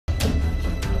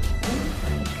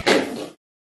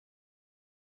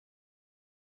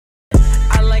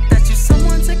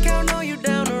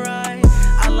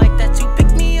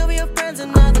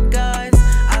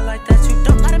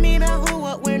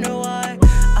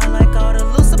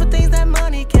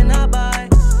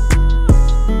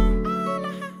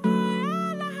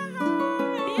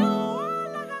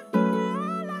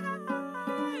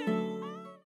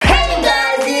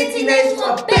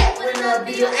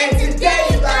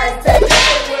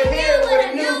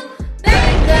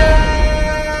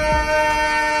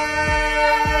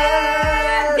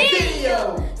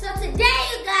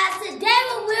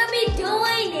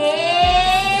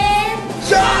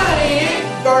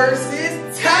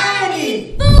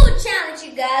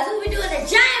guys. We'll be doing the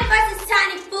giant versus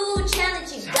tiny food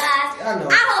challenge, you guys.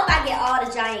 I hope I get all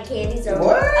the giant candies. Or,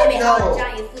 what? I mean, all the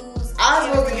giant foods.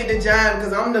 I'm supposed to get the giant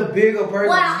because I'm the bigger person.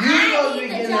 Well, I get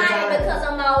the giant because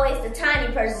I'm always the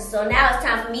tiny person. So now it's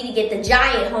time for me to get the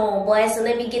giant, homeboy. So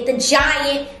let me get the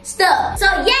giant stuff. So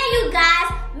yeah, you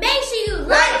guys, make sure you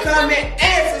like, comment,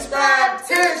 and subscribe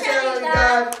to the channel, you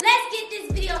guys. Let's get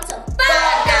this video to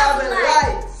 5,000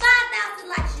 likes. 5,000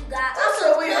 likes, you guys.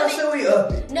 Also, we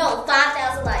up it? No,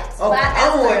 5,000 likes. Okay,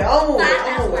 I'm on it.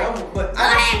 Go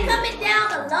ahead, comment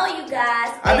down below, you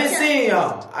guys. I've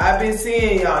been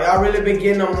seeing y'all. Y'all really been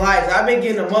getting them likes. I've been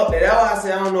getting them up there. That's why I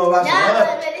said I don't know about you. No,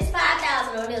 it's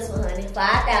 5,000 on this one, honey.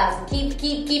 5,000.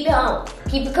 Keep it home.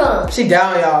 Keep it calm. She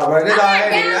down y'all, bro. That's all I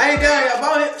ain't down y'all.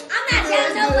 I'm not down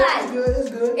nobody. It's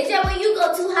good. It's just when you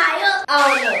go too high up, I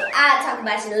don't know. I'll talk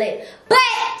about you later. But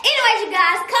anyways, you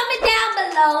guys, comment down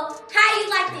below how you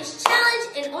like this challenge.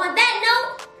 And on that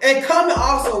note, and comment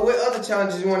also what other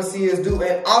challenges you want to see us do.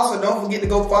 And also don't forget to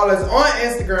go follow us on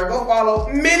Instagram. Go follow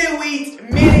Mini.Wheat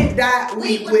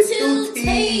with 2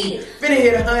 T's. Finna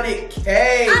hit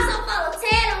 100K. Also follow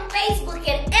Ted on Facebook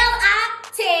at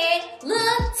L-I-Ted. Lil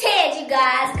Ted, you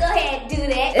guys. Go ahead and do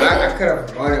that. I could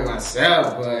have bought it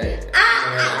myself, but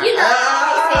you know, I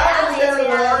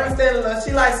understand.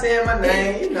 She like saying my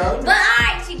name, you know. But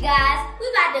alright, you guys, we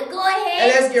about to go ahead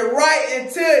and let's get right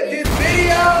into this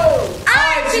video.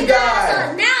 Alright, you guys. So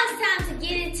now it's time to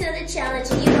get into the challenge.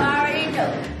 You already know.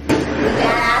 We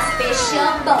got our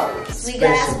special bowls. You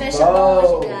guys.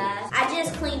 I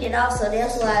just cleaned it off, so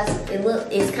that's why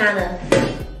it's kind of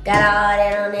got all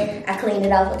that on there. I cleaned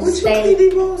it off with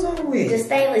the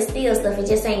stainless steel stuff. It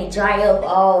just ain't dry up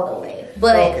all the way.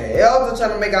 But okay, also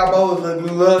trying to make our bowls look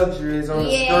luxurious on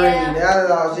the screen. That's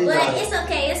all she does. But it's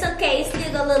okay. It's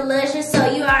still a little luxurious. So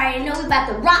you already know we about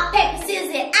to rock, paper,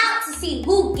 scissors it out to see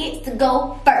who gets to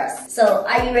go first. So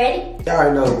are you ready? Y'all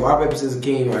already know. Rock, paper, scissors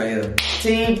king right here.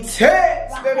 Team Ted.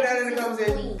 Spit it out in the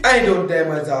comments. I ain't doing that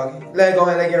much talking. Let's go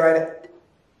ahead and get right there.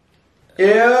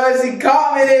 Yeah, she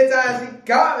caught me this time. She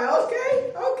caught me.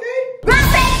 Okay. Rock,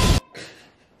 paper.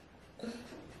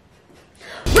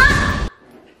 Rock.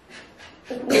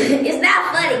 It's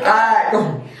not funny. Alright, go.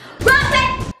 Rock,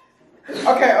 paper.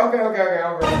 Okay, I'm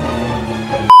ready.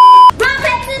 Rock,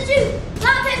 paper, scissors.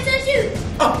 Rock, paper, scissors.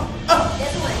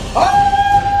 That's one.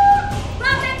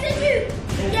 Rock, paper, scissors.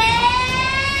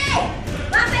 Yeah.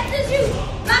 Rock, paper, scissors.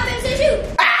 Rock, paper, scissors.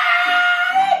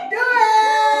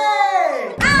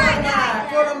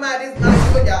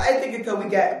 I think it's because we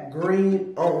got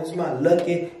green on. It's my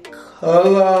lucky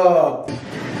color.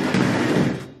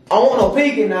 I want no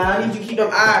peeking now. I need you to keep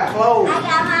them eyes closed. I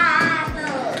got my eyes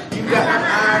closed. You got my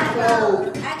eyes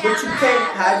closed. But you can't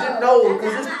hide your nose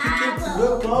because you keep them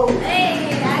real closed.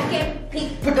 Hey, I can't peek.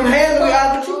 Put them hands on your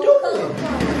eyes. What you doing?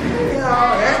 Yeah,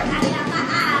 all that. I got my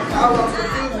eyes closed. I was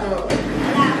confused. I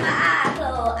got my eyes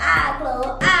closed. Eye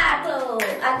closed.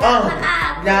 I got my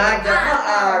eyes closed. Now I got my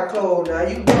eyes closed. Now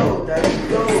you go.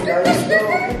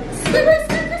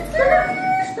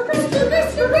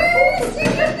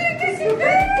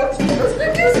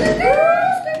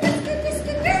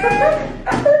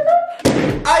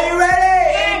 Are you ready?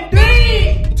 And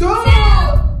 3, 2, 1.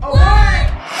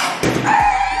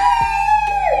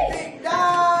 Big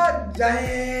dog,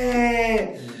 giant.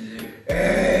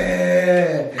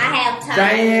 I have time.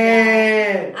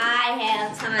 Giant. I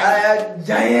have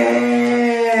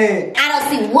Giant. I don't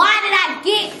see why did I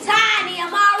get tiny.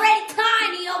 I'm already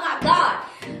tiny. Oh my god.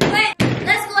 But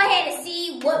let's go ahead and see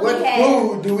what we have. What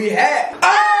food do we have?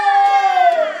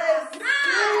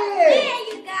 Yeah,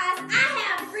 you guys. I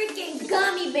have freaking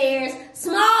gummy bears,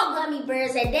 small gummy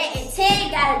bears, and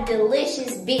Ted got a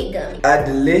delicious big gummy. A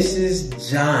delicious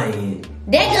giant.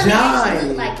 That gummy actually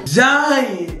look like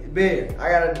giant bear. I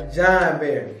got a giant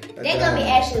bear. That gummy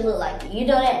actually look like you. You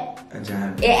know that? A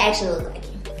giant bear. It actually look like you.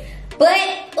 But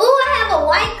ooh, I have a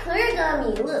white clear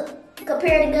gummy. Look,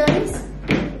 compare the gummies.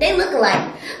 They look alike.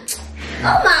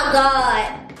 Oh my god.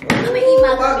 Let me eat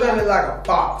my gummy. My gummy like a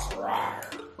fox.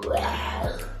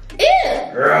 Eat it.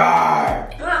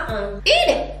 Eat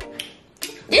it.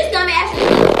 This gummy actually.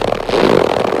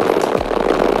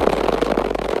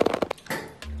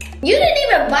 You didn't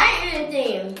even bite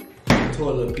anything. Tore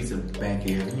a little piece of back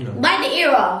here, you know. Bite the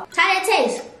ear off. How that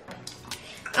taste?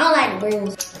 I don't like the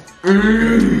brains.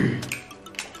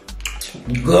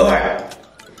 Good.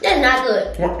 That's not good.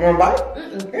 Want bite?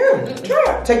 Yeah, try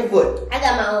it. Take a foot. I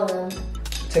got my own gummy.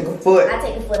 Take a foot. I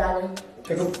take a foot out of it.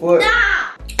 Take a foot.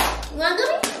 Stop! You want a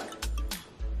gummy?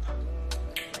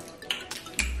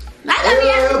 My gummy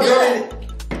actually good.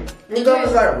 Your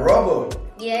gummy's like rubber.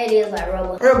 Yeah, it is like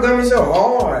rubber. Your gummy's so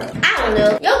hard. I don't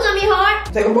know. Your gummy hard?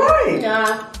 Take a bite.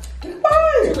 Nah. Take a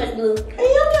bite. Too much glue.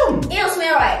 Hey, yum. It don't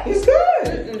smell right. It's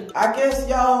good. I guess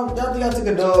y'all think I took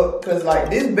a dub because like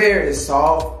this berry is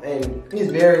soft and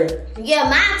it's very Yeah,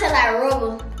 mine taste like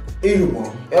rubber. either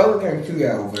one. Ella came to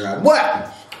y'all over there.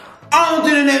 What? On to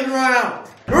the next round.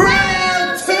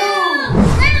 Round 2.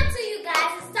 Round 2, you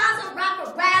guys. It's time to rock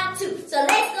for round 2. So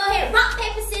let's go ahead. Rock,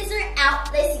 paper, scissors,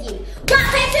 out. Let's get it. Rock,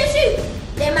 paper, scissors, shoot.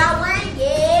 Then my one.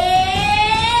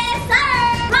 Yes, sir.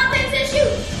 Rock, paper, scissors,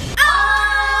 shoot. Oh!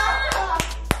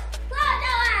 Close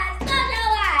your eyes. Close your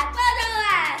eyes. Close your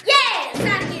eyes. Yeah, it's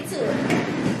time to get to it.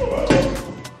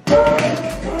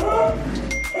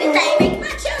 This thing make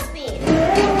my chest spin.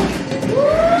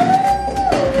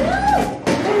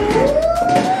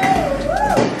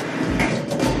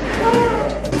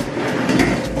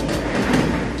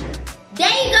 There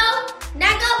you go.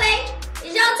 Now go, babe.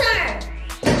 It's your turn.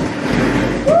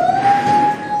 Woo!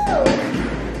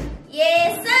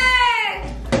 Yes,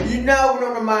 sir. You know what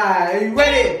on my mind. Are you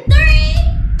ready? 3,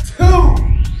 2. 1.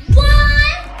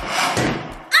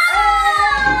 Oh,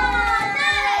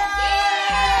 not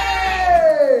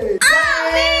again.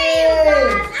 Oh, man, you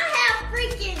guys. I have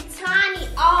freaking tiny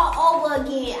all over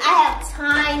again. I have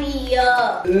tiny,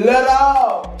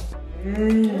 Little. No,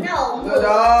 Little look. I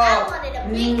dog. wanted a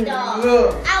big dog. Look.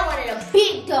 I wanted a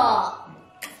big dog.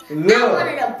 I Look.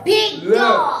 wanted a big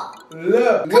dog.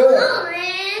 Look. Come on,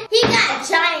 man. He got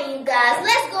giant, you guys.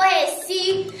 Let's go ahead and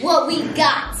see what we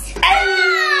got.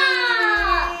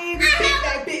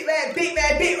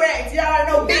 Big racks. Y'all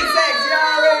already know big sacks.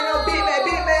 Y'all already know big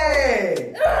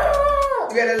bag.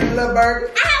 You got a little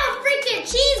burger? I have a freaking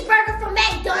cheeseburger from I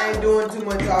ain't McDonald's. doing too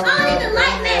much talking. I don't even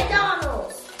like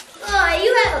McDonald's. Oh,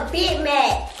 you have a Big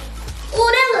Mac. Oh,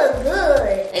 that look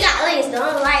good. They got onions, though. I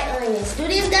don't like onions. Do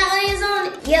this got onions on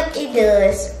it? Yep, it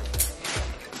does.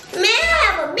 Man, I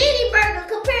have a mini burger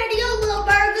compared to your little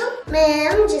burger. Man,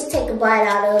 I'm gonna just take a bite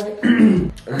out of it.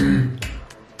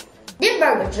 This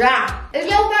burger dry. Is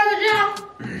your burger dry?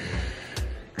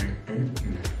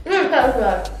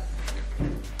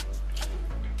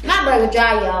 My burger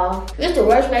dry, y'all. This the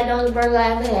worst McDonald's burger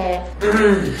I ever had.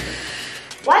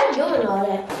 Why you doing all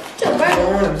that? What's your burger?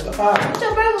 What's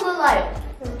your burger look like?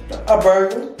 A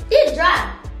burger. It's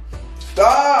dry.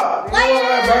 Stop. You Why want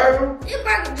that burger? This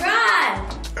burger dry.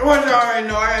 What you already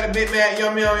know? I had a Big Mac.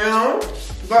 Yum.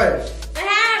 But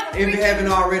if you haven't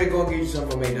already, go get you some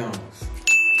from McDonald's.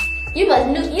 You must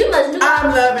knew.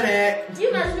 I'm loving it.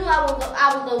 You must knew I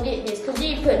was gonna get this because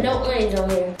you didn't put no onions on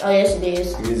here. Oh yes, it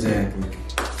is. Exactly.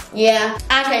 Yeah,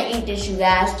 I can't eat this, you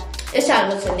guys. It's time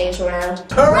to go to the next round.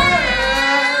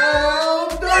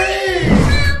 Round 3.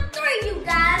 Round 3, you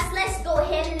guys. Let's go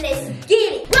ahead and let's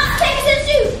get it. Rock, paper, scissors,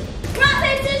 shoot. Rock,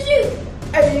 paper, scissors, shoot.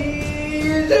 Hey,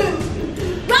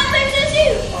 Rock, paper, scissors,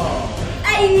 shoot.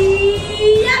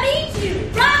 Hey, I beat you.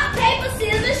 Rock, paper,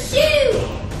 scissors, shoot.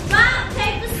 Rock,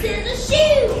 paper, scissors,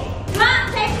 shoot. Rock,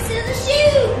 paper, scissors,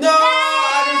 shoot. No, I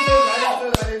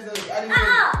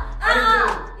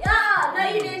No,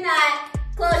 you did not.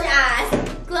 Close your eyes.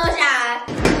 Close your eyes.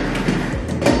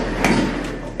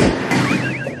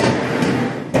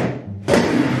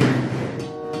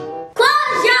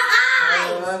 Close your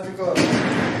eyes.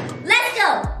 Let's go.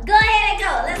 Go ahead and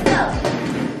go. Let's go.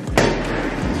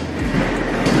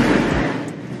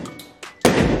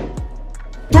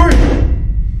 3,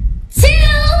 2.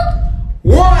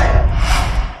 1.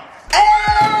 Hey!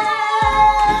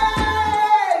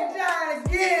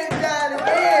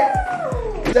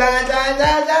 John.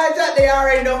 They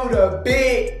already know who the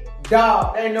big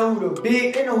dog. They know who the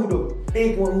big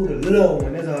one, who the little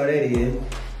one. That's all that is.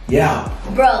 Yeah.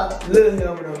 Bruh. Little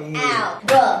helmet on your head. Ow.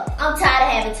 Bruh. I'm tired of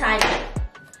having tiny.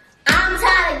 I'm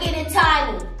tired of getting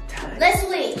tiny. Let's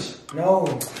switch. No.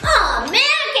 Oh man,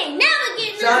 I can never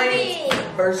get Giant big.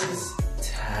 versus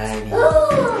tiny.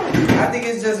 Ooh. I think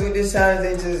it's just with this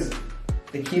challenge,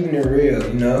 they keeping it real,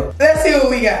 you know? Let's see what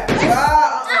we got. Let's see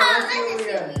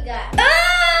what we got.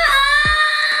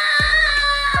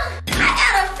 I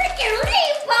got a freaking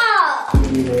reef ball.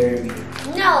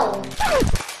 No.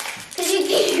 Cause you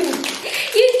keep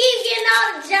getting all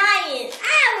the giants. I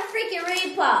have a freaking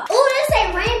reef ball. Ooh, this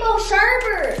ain't rainbow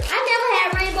sherbet. I never had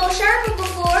rainbow sherbet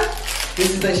before. This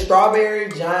is a strawberry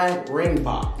giant ring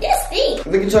pop. This stinks.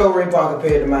 Look at your ring pop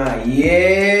compared to mine.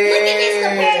 Yeah. Look at this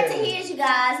compared to his, you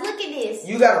guys. Look at this.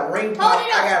 You got a ring pop. Hold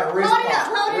it up. I got a wrist Hold it pop.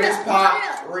 up. Hold it Wrist up. pop. Hold it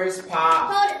up. Wrist pop.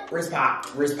 Hold it. Wrist pop.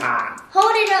 Wrist pop.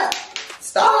 Hold it up.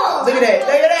 Stop. Oh, Look at that. Look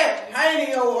at that.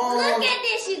 Tiny old Look at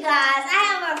this, you guys.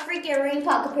 I have a freaking ring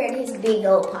pop compared to his big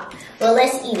old pop. Well,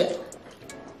 let's eat it.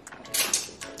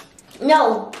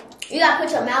 No. You gotta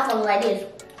put your mouth on it like this.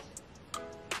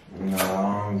 No,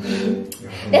 I'm good.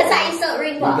 That's how you suck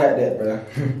ring pop. You got that, bro.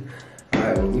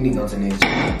 Alright, well, we need to go to the next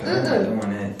one. I'm not doing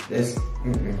that. That's,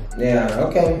 yeah,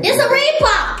 okay. This a ring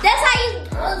pop. That's how you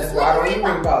that's why I don't eat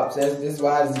ring pops. That's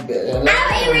why it's better. I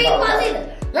don't eat ring pops either.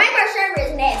 Rainbow sherbet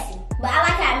is nasty, but I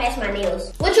like how it matches my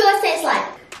nails. What yours tastes like?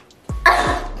 I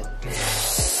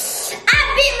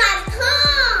bit my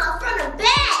tongue from the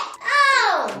back.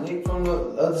 Oh. Lick from the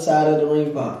other side of the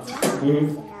ring pop.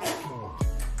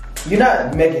 You're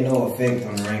not making no effect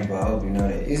on the ring pop. I hope you know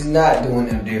that. It's not doing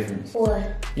no difference. What?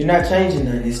 You're not changing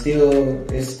nothing. It's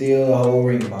still a whole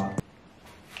ring pop.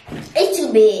 It's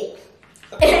too big.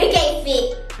 It can't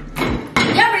fit.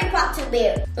 Your ring pop too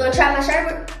big. You wanna try my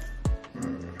sherbet?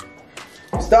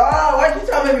 Stop! Why you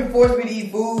trying to make me force me to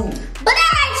eat food? But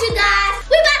alright, you guys.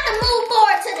 We about to move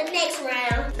forward to the next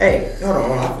round. Hey, hold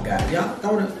on, I forgot. Y'all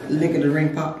don't wanna lick at the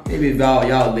ring pop? Maybe if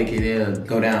y'all lick it, it'll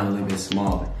go down a little bit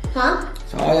smaller. Huh?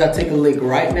 So all y'all take a lick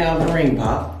right now of the ring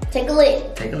pop. Take a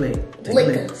lick. Take a lick. Take Lick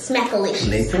a lick. Smack a lick.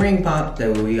 Lick the ring pop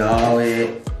that we all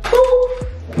had.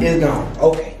 It's gone.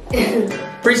 Okay.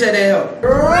 Appreciate that help.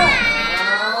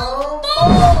 Round 4.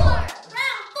 Round 4,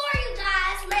 you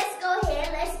guys. Let's go ahead.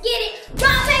 Let's get it.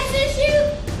 Rock, paper, shoot.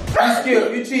 You skipped.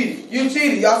 You cheated. You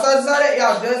cheated. Y'all saw that?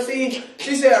 Y'all just seen?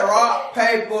 She said rock,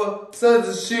 paper,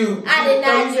 scissors, shoot. I did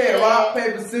not. So you said rock,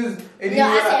 paper, scissors. And No, I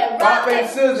said rock, paper,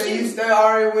 scissors. And you still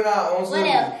already went out on scissors.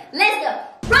 What else? Let's go.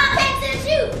 Rock, paper,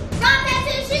 shoot. Rock,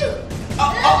 paper, shoot.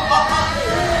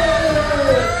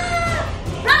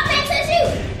 Rock, paper, shoot.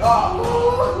 Ooh,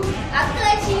 I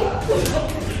cut you.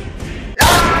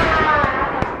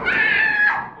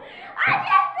 I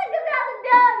just took another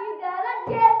dub, you guys. I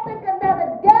just took another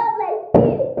dub. Let's get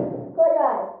it. Close your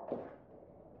eyes.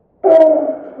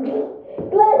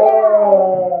 Close your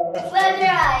eyes. Close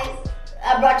your eyes. I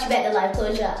brought you back to life.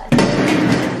 Close your eyes.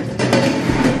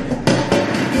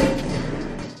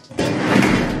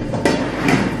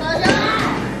 Close your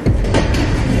eyes.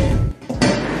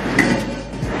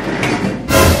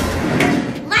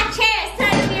 My chair is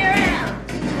turning me around.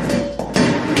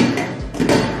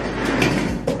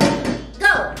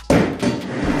 Go.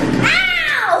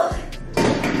 Ow!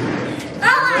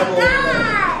 Oh my God!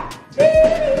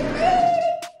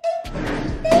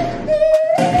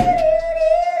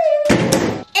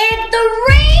 And 3,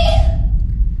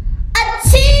 a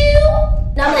 2.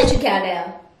 Now I'm gonna let you count down.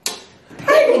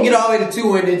 How you gonna get all the way to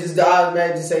 2 and then just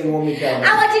automatically just say you want me to count I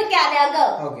down? want you to count down. Go.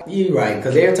 Okay. You right,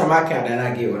 because every time I count down,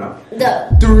 I get what I'm. Go.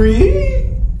 3,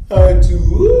 a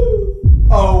 2,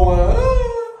 a 1.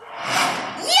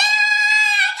 Yeah!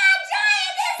 I got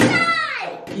giant this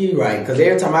time! You right, because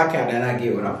every time I count down, I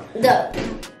get what I'm. Go. I got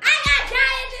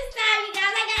giant this time, you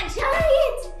guys. I got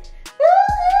giant.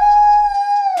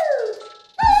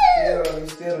 Woo-hoo!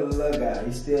 He's still a little guy.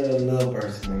 He's still a little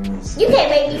person. You can't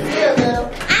make me feel little.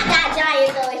 I got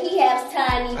giant though, and he has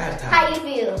tiny. I have tiny. How you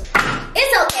feel?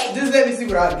 It's okay. Just let me see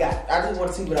what I got. I just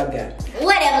want to see what I got.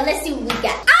 Whatever. Let's see what we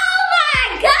got. Oh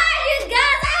my God, you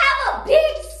guys! I have a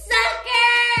big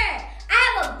sucker. I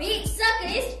have a big sucker.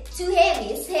 It's too heavy.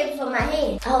 It's heavy for my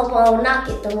hand. I hope I don't knock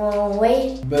it the wrong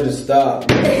way. You better stop.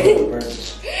 But I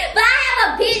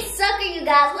have a big sucker, you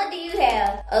guys. What do you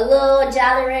have? A little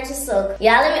Jolly Rancher sucker.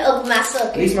 Y'all, let me open my At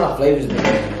sucker. least my flavor's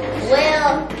better.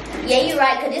 Well, yeah, you're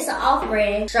right, because it's an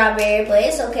off-brand strawberry, but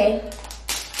it's okay.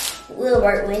 We'll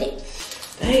work with it.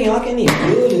 Dang, I can't even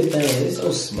do this thing. It's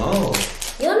so small.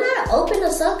 You don't know how to open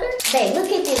a sucker? Babe,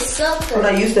 look at this sucker. When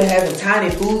I used to having tiny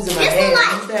foods in my This hand, look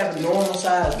like- I used to have a normal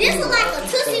size. This is like a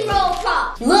Tootsie Roll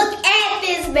Pop. Look at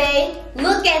this, babe.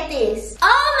 Look at this.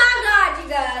 Oh my God, you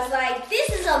guys. Like, this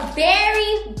is a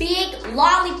very big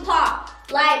lollipop.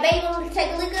 Like, babe, you want me to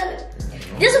take a look at it?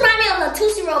 This reminds me of a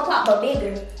Tootsie Roll Pop, but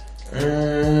bigger.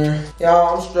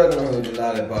 Y'all, I'm struggling with the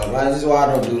lollipop. This is why I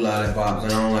don't do lollipops. I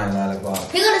don't like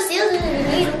lollipops. Here go the seals if you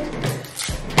need them.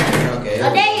 Okay. Oh,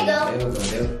 there you go.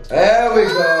 There we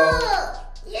go.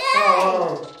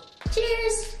 Yay!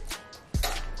 Cheers.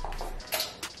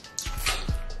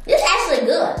 This is actually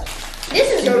good. This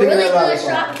is a really good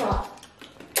shock pop.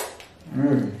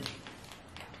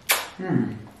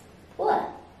 What?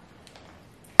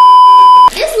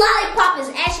 This lollipop is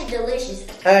actually delicious.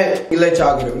 Hey, we let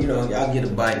y'all get a, y'all get a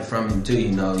bite from it too,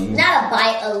 Not a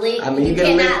bite, a lick. I mean, you get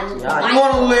a lick. You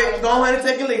want a lick? Go ahead and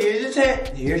take a lick. Here's your chance.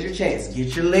 Here's your chance.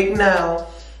 Get your lick now.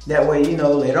 That way, later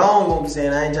on, you won't be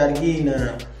saying I ain't trying to give you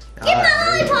none. Give my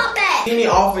lollipop back. You ain't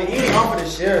offer to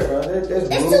share, bro. That's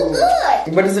It's too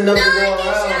good. But it's enough to go No, I around.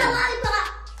 can't share a lollipop.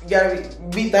 You gotta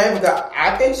be thankful that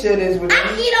I can share this with you. I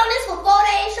can eat on this for 4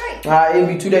 days straight. Alright, it'll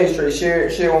be 2 days straight.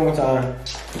 Share one more time.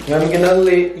 Let me get another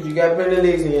lick. You got to put the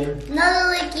licks in.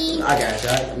 Another licky. I got you.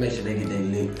 I make sure they get their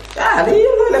lick. God,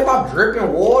 you lollipop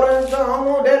dripping water and stuff. I don't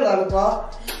want that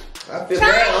lollipop. I feel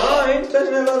bad. I ain't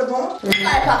touching that lollipop.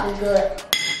 Lollipop is good.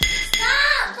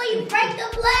 Stop before you break the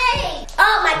plate.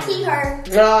 Oh, my teeth hurt.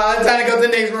 Nah, it's time to go to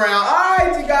the next round.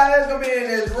 Alright, you guys, let's go be in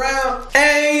this round.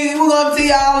 Hey, we're going to see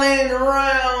y'all in the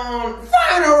round.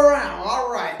 Final round.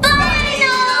 Alright. Final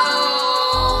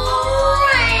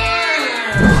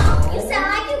round. You sound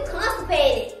like you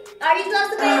constipated. Are you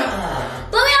constipated?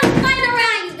 But we have the final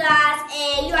round, you guys.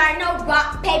 And you already know rock,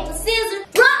 paper, scissors.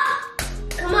 Rock!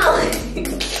 Come on.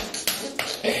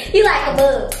 You like a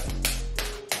bug.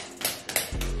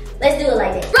 Let's do it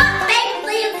like that. Rock, paper,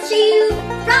 scissors, shoot.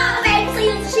 Rock, paper,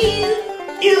 scissors, shoot.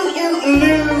 You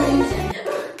lose.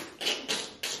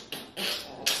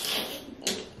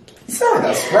 You sound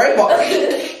like a spray ball.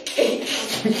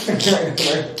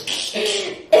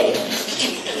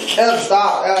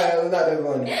 Stop. That was not that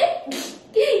funny.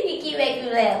 You keep making me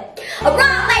laugh. A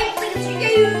rock, paper, scissors,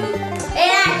 shoot.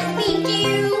 And I just beat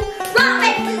you. Rock,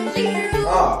 paper, scissors, shoot.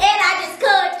 Oh. And I just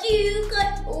cut you.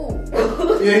 Ooh.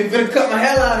 You ain't finna cut my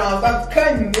hairline off. Stop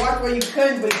cutting. Watch where you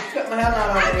cutting, but you cut my hairline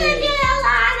off. I cut your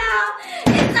hairline off.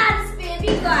 It's not a spin. Be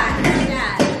quiet.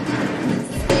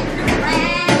 Spinning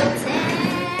around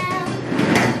town.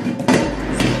 Spinning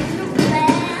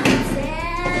around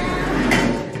town.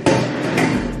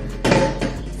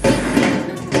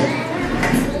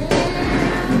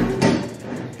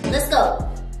 Let's go.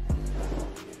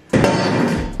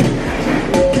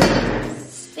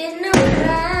 Spinning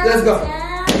around. Let's go.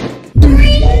 3,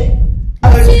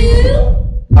 2,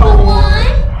 1.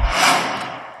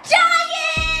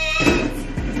 Giant!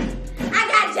 I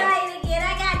got giant again. I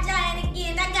got giant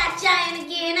again. I got giant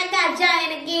again. I got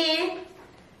giant again.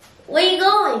 Where you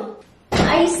going?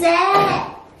 Are you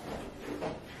sad?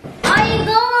 Are you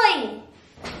going?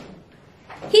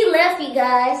 He left, you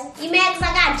guys. You mad because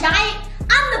I got giant?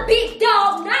 I'm the big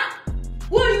dog now.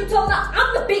 What are you talking about?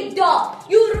 I'm the big dog.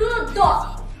 You the little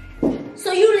dog.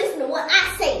 So you listen to what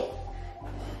I say.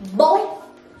 Boy.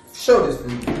 Show this to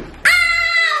me. We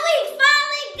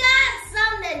finally got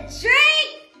something to drink.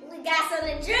 We got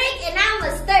something to drink and I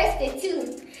was thirsty too.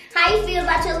 How you feel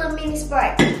about your little mini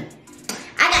Sprite?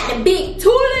 I got the big 2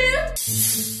 liter.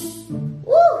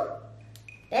 Woo.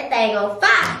 That thing on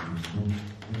fire.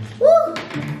 Woo.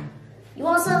 You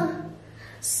want some?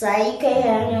 Say you can't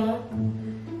have none.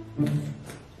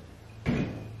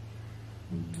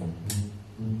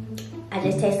 I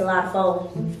just taste a lot of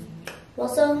foam.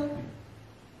 Want some?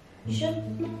 You sure?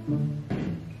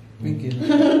 We get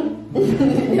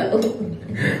No.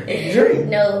 drink.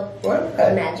 No. What?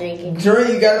 I'm not drinking.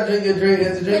 Drink. You gotta drink your drink.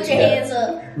 That's a drink. Put your hands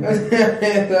up.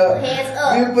 Hands up. Hands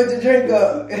up. You put your drink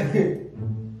up.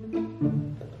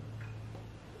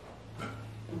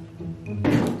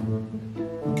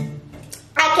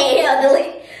 I can't handle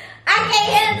it. I can't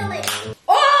handle it.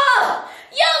 Oh!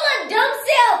 You little dumb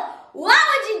self. Why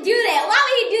would you do that? Why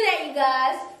would you do that, you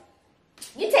guys?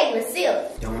 You taking a sip.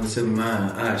 Y'all want to sip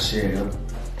mine? I share them.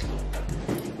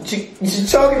 She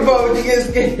choking for it. She gets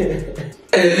scared.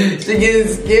 She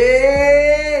gets scared.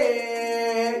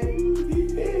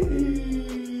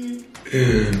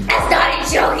 I started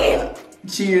choking.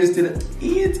 Cheers to the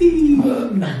ENT.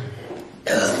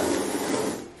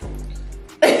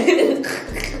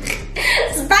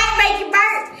 Sprite make you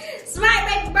burp. Sprite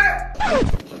make you burp.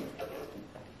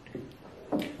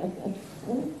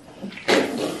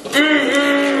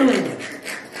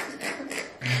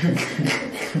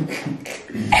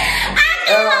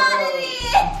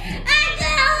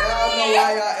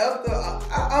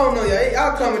 I don't know,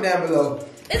 y'all comment down below.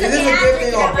 Is this a good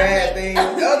thing or a bad thing?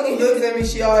 Ethel looks at me,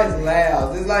 she always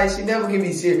laughs. It's like she never can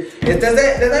be serious. Does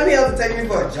that mean Ethel take me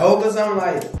for a joke or something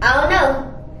like? I don't know.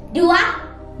 Do I?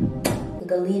 We're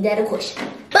gonna leave that a question.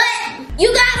 But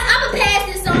you guys, I'm gonna pass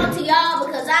this on to y'all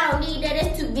because I don't need that.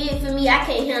 It's too big for me. I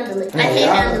can't handle it. I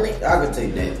can't handle it. I can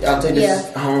take that. I'll take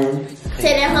this home.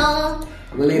 Take that home.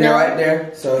 I'm gonna leave that right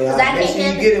there. So y'all make sure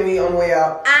you get it when you on the way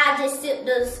out. I just sip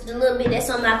the little bit that's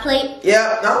on my plate.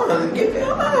 Yeah, no, get it.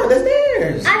 Oh, that's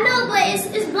theirs. I know, but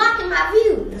it's blocking my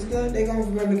view. It's good. They gonna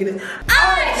remember to get it.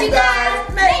 Alright, you guys,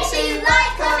 make sure you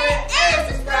like, comment,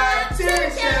 and subscribe to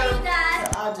the channel, you guys.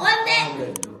 On that.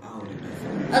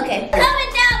 Okay.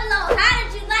 Comment down below. How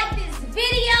did you like this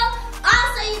video?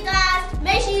 Also, you guys,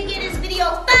 make sure you give this video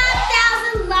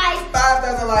 5,000 likes.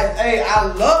 5,000 likes. Hey, I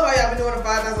love how y'all been doing the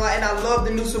 5,000 likes, and I love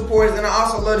the new supporters, and I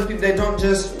also love the people that don't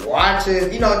just watch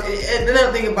it. You know,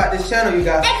 another thing about this channel, you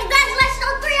guys. And congratulations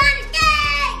on 300K.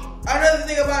 Another another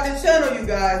thing about this channel, you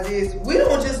guys, is we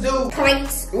don't just do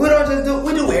pranks. We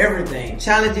do everything.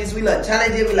 Challenges, we love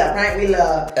challenges, we love prank, we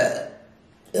love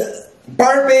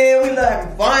burping, we love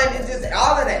having fun. It's just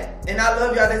all of that. And I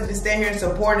love y'all that's been staying here and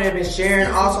supporting and been sharing.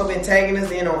 Also been tagging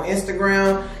us in on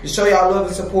Instagram to show y'all love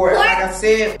and support. Like I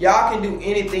said, y'all can do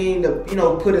anything to, you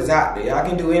know, put us out there. Y'all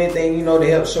can do anything, you know, to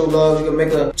help show love. You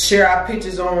can share our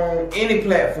pictures on any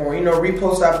platform. You know,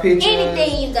 repost our pictures.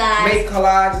 Anything, you guys. Make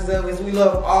collages of us. We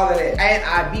love all of that. And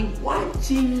I be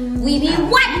watching. We be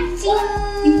watching.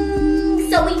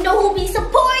 So we know who be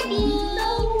supporting.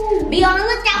 Be on the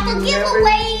lookout for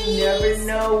giveaways. You never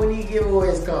know when these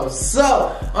giveaways come.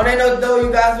 So, on that note though,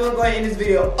 you guys, we're going to go ahead and end this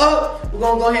video up. We're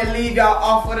going to go ahead and leave y'all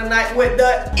off for the night with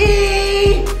the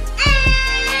E-N-T.